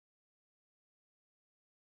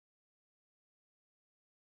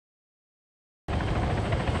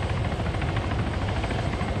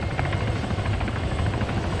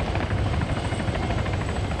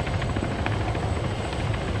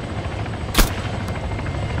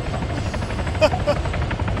Oh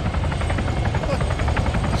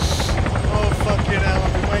fucking hell,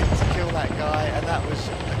 I've been waiting to kill that guy and that was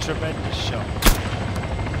a tremendous shot.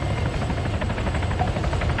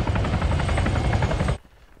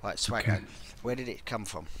 Right, Swagger, Okay. where did it come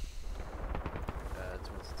from?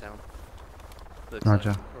 Towards the town. Looks Roger.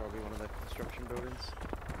 like probably one of the construction buildings.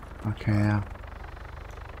 Okay, yeah.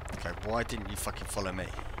 Okay, why didn't you fucking follow me?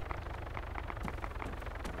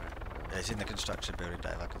 Yeah, he's in the construction building,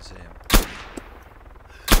 Dave, I can see him.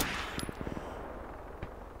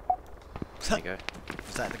 There you go.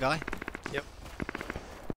 Was that the guy? Yep.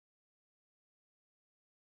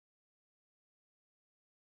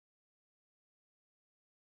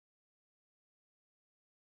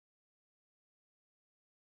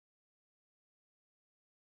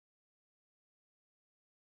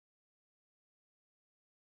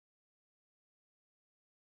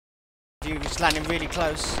 He was landing really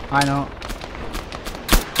close. I know.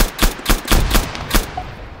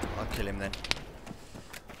 I'll kill him then.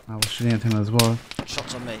 I was shooting at him as well.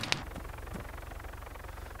 Shots on me.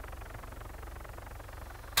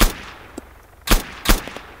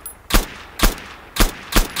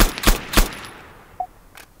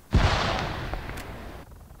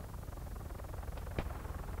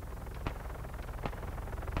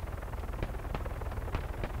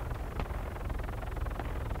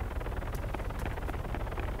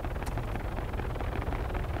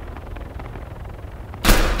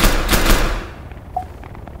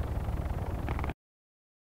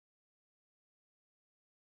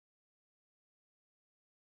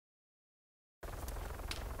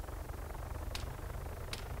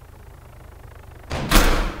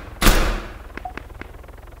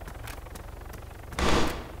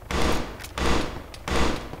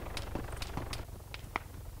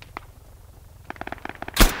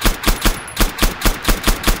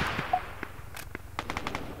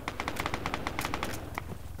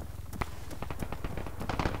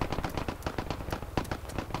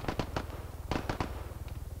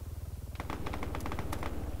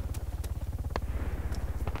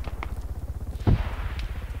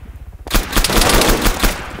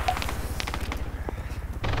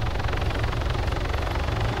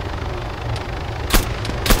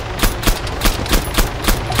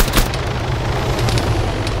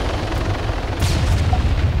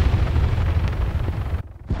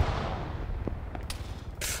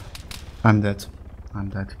 I'm dead. I'm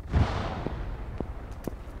dead.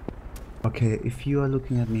 Okay, if you are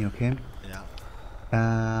looking at me, okay?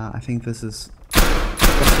 Yeah. I think this is...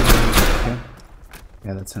 Okay?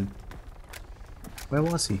 Yeah, that's him. Where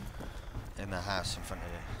was he? In the house in front of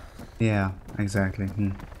you. Yeah, exactly.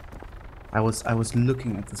 I was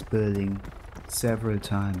looking at this building several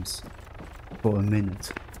times for a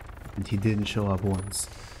minute, and he didn't show up once.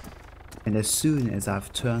 And as soon as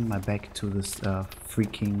I've turned my back to this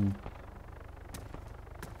freaking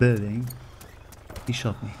building, he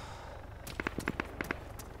shot me.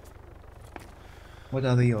 What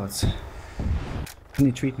are the odds? Can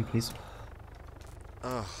you treat me, please?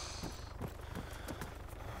 Oh.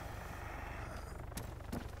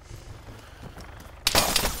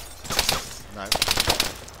 No.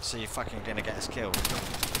 So you're fucking gonna get us killed.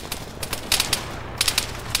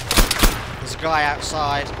 There's a guy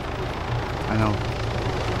outside. I know.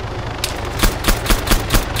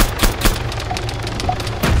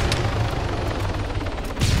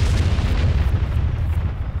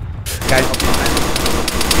 Guys,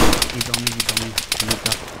 he's on me, he's on me. He moved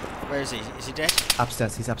up. Where is he? Is he dead?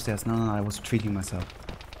 Upstairs, he's upstairs. No, I was treating myself.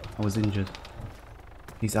 I was injured.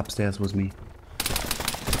 He's upstairs with me.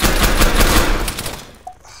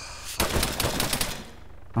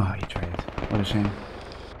 Oh, he tried. What a shame.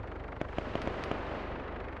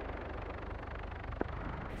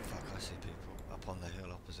 Fuck, I see people up on the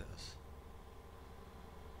hill opposite us.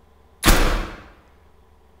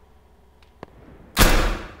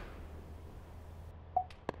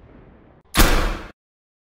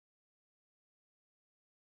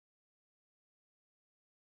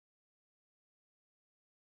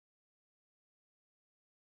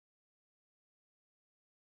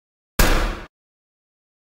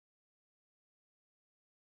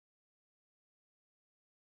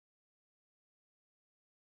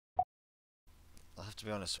 I have to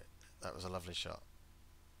be honest, that was a lovely shot.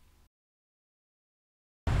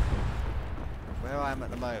 Where I am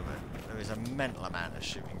at the moment, there is a mental amount of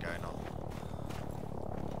shooting going on.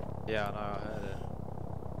 Yeah, I know, I heard it.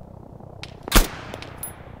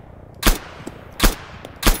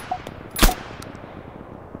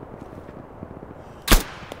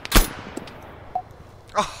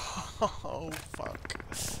 Oh, fuck.